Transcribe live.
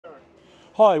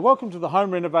Hi, welcome to the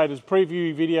Home Renovators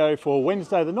preview video for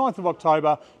Wednesday the 9th of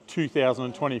October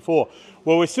 2024.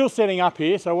 Well, we're still setting up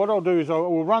here, so what I'll do is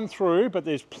we'll run through, but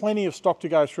there's plenty of stock to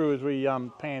go through as we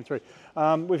pan through.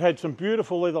 We've had some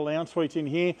beautiful leather lounge suites in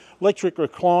here, electric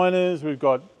recliners, we've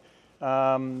got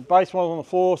base models on the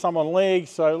floor, some on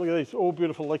legs, so look at these, all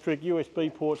beautiful electric,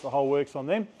 USB ports, the whole works on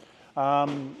them.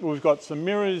 We've got some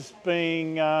mirrors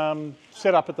being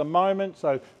set up at the moment,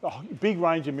 so a big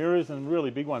range of mirrors and really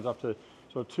big ones up to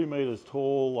sort of 2 metres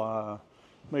tall,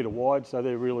 metre wide, so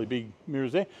they're really big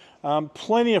mirrors there.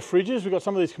 Plenty of fridges, we've got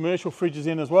some of these commercial fridges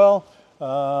in as well,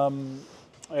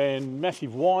 and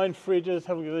massive wine fridges.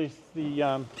 Have a look at these,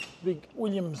 the big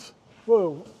Williams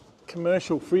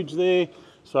commercial fridge there.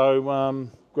 So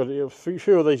got a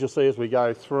few of these you'll see as we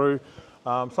go through.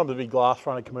 Some of the big glass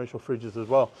fronted commercial fridges as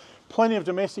well. Plenty of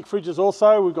domestic fridges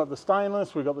also. We've got the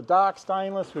stainless, we've got the dark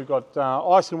stainless, we've got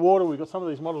ice and water, we've got some of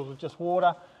these models with just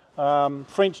water.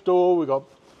 French door, we've got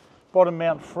bottom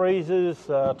mount freezers,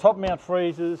 top mount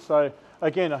freezers. So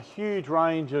again, a huge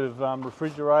range of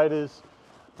refrigerators.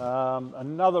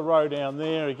 Another row down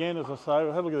there again, as I say,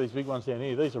 have a look at these big ones down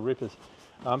here. These are rippers.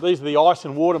 These are the ice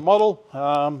and water model.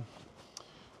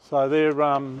 So they're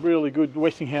really good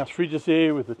Westinghouse fridges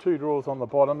there with the 2 drawers on the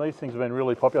bottom. These things have been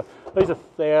really popular. These are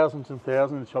thousands and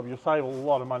thousands in the shop. You'll save a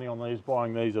lot of money on these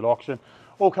buying these at auction.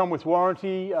 All come with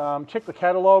warranty. Check the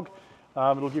catalogue.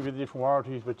 It'll give you the different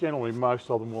warranties, but generally most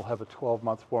of them will have a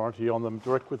 12-month warranty on them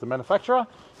direct with the manufacturer.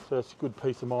 So it's a good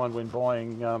peace of mind when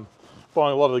buying a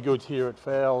lot of the goods here at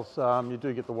Fowles. You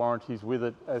do get the warranties with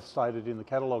it as stated in the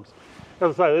catalogues.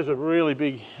 As I say, there's a really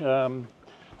big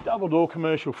double door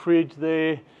commercial fridge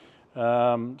there.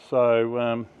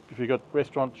 If you've got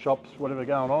restaurant, shops, whatever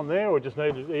going on there, or just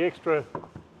need the extra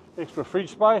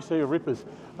fridge space, they're rippers.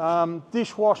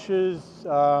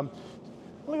 Dishwashers.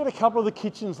 We've got a couple of the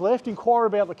kitchens left. Inquire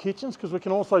about the kitchens because we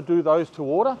can also do those to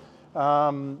order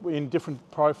in different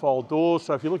profile doors.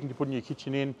 So if you're looking to put a new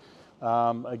kitchen in,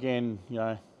 again, you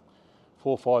know,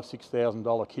 $4,000, $5,000,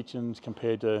 $6,000 kitchens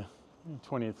compared to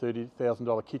 $20,000 and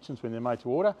 $30,000 kitchens when they're made to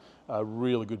order.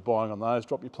 Really good buying on those.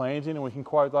 Drop your plans in and we can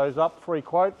quote those up, free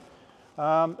quote.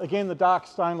 Again, the dark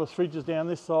stainless fridges down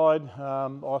this side,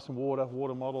 ice and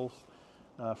water models,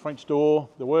 French door,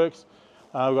 the works.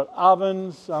 We've got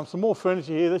ovens, some more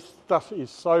furniture here. This stuff is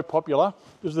so popular.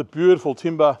 This is the beautiful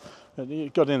timber that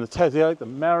you've got in the Tassie oak, the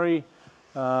Marri.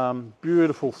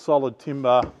 Beautiful solid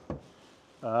timber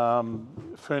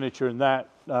furniture in that.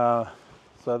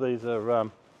 So these are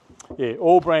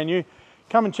all brand new.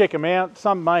 Come and check them out.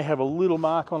 Some may have a little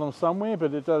mark on them somewhere,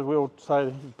 but we'll say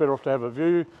it's better off to have a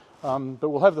view. But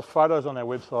we'll have the photos on our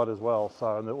website as well.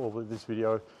 So in all of this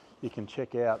video you can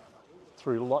check out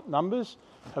through lot numbers,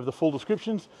 have the full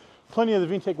descriptions. Plenty of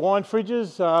the Vintec wine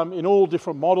fridges in all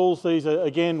different models. These are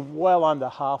again well under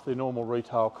half their normal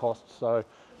retail costs. So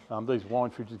these wine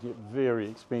fridges get very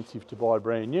expensive to buy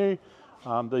brand new.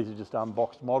 These are just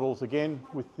unboxed models again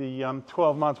with the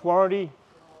 12-month warranty.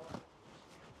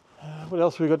 What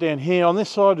else have we got down here? On this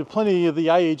side, plenty of the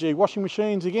AEG washing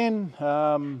machines again.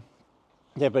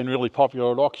 They've been really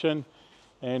popular at auction.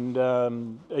 And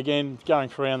again, going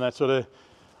for around that sort of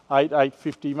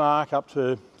 $850 mark up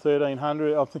to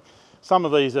 $1,300. I think some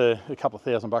of these are a couple of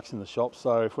 $1,000 in the shop.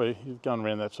 So if we're going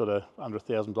around that sort of under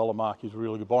 $1,000 mark is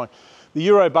really good buying. The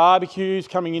Euro barbecues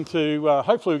coming into,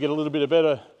 hopefully we get a little bit of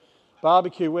better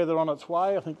barbecue weather on its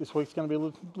way. I think this week's going to be a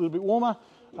little bit warmer.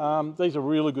 These are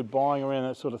really good buying around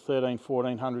that sort of $1,300,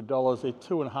 $1,400. They're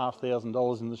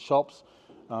 $2,500 in the shops,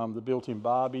 the built-in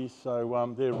Barbies.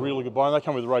 So they're really good buying. They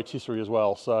come with a rotisserie as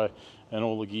well, so, and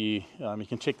all the gear. You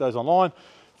can check those online.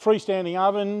 Freestanding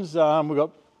ovens. We've got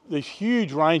this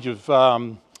huge range of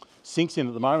sinks in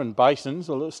at the moment, basins.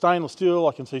 Stainless steel,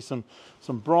 I can see some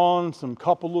bronze, some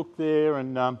copper look there,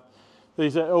 and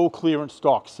these are all clearance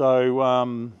stock.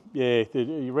 So yeah, if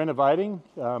you're renovating,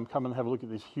 come and have a look at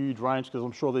this huge range because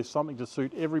I'm sure there's something to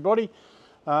suit everybody.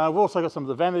 We've also got some of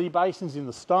the vanity basins in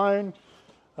the stone,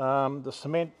 the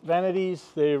cement vanities.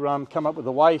 They're come up with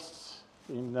the wastes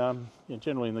in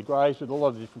generally in the greys, with a lot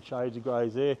of different shades of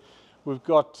greys there. We've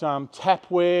got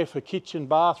tapware for kitchen,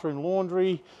 bathroom,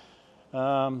 laundry.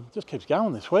 Just keeps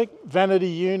going this week. Vanity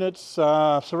units,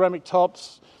 ceramic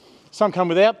tops. Some come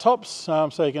without tops,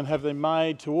 so you can have them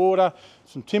made to order.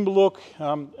 Some timber look,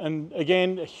 and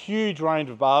again, a huge range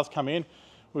of bars come in.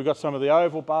 We've got some of the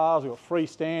oval bars, we've got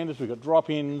freestanders, we've got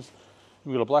drop-ins.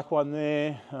 We've got a black one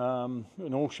there,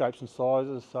 in all shapes and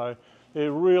sizes. So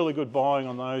they're really good buying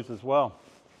on those as well.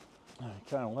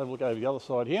 Okay, we'll have a look over the other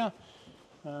side here.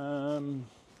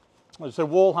 So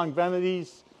wall hung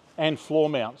vanities and floor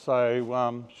mount,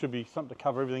 so should be something to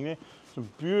cover everything there. Some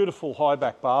beautiful high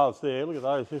back bars there. Look at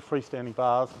those, they're freestanding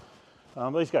bars.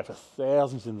 These go for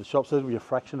thousands in the shop, so there'll be a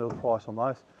fraction of the price on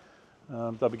those.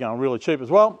 They'll be going really cheap as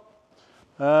well.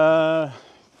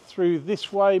 Through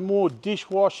this way, more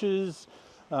dishwashers,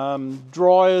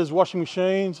 dryers, washing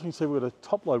machines. You can see we've got a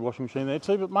top load washing machine there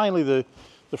too, but mainly the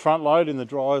front load in the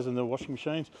dryers and the washing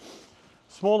machines.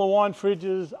 Smaller wine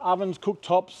fridges, ovens,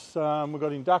 cooktops. We've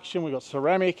got induction, we've got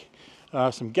ceramic,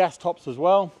 some gas tops as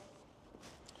well.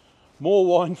 More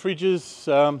wine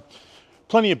fridges,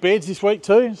 plenty of beds this week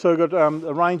too. So we've got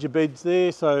a range of beds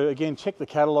there. So again, check the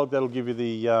catalogue. That'll give you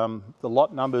the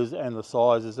lot numbers and the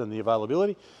sizes and the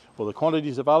availability, or the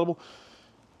quantities available.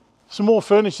 Some more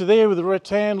furniture there with a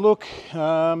rattan look.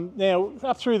 Now,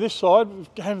 up through this side, we've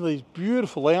had these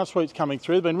beautiful lounge suites coming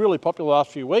through. They've been really popular the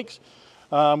last few weeks.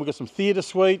 We've got some theatre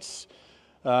suites,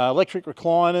 electric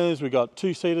recliners, we've got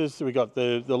two-seaters, we've got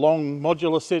the long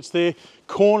modular sets there,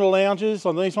 corner lounges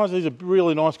on these ones. These are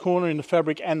really nice corner in the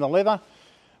fabric and the leather.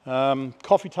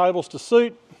 Coffee tables to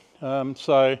suit.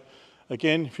 So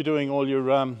again, if you're doing all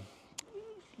your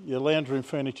lounge room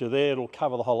furniture there, it'll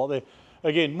cover the whole lot there.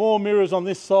 Again, more mirrors on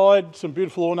this side, some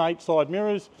beautiful ornate side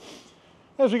mirrors.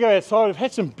 As we go outside, we've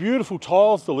had some beautiful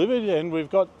tiles delivered and we've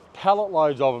got pallet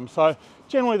loads of them. So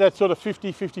generally that's sort of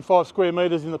 50, 55 square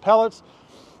metres in the pallets.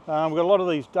 We've got a lot of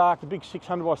these dark, the big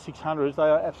 600 by 600s. They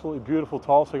are absolutely beautiful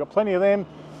tiles, so we've got plenty of them.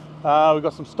 We've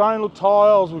got some stone look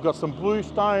tiles, we've got some blue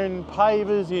stone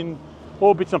pavers in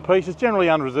all bits and pieces, generally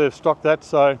unreserved stock that,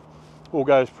 so all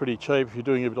goes pretty cheap if you're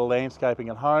doing a bit of landscaping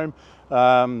at home.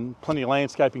 Plenty of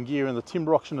landscaping gear in the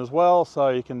timber auction as well, so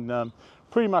you can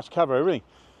pretty much cover everything.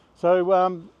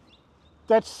 So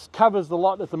that covers the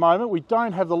lot at the moment. We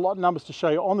don't have the lot numbers to show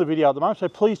you on the video at the moment, so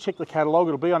please check the catalogue.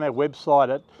 It'll be on our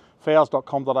website at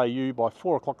fowles.com.au by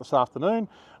 4 o'clock this afternoon,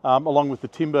 along with the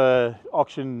timber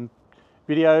auction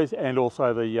videos and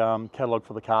also the catalogue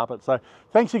for the carpet. So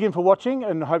thanks again for watching,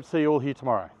 and hope to see you all here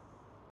tomorrow.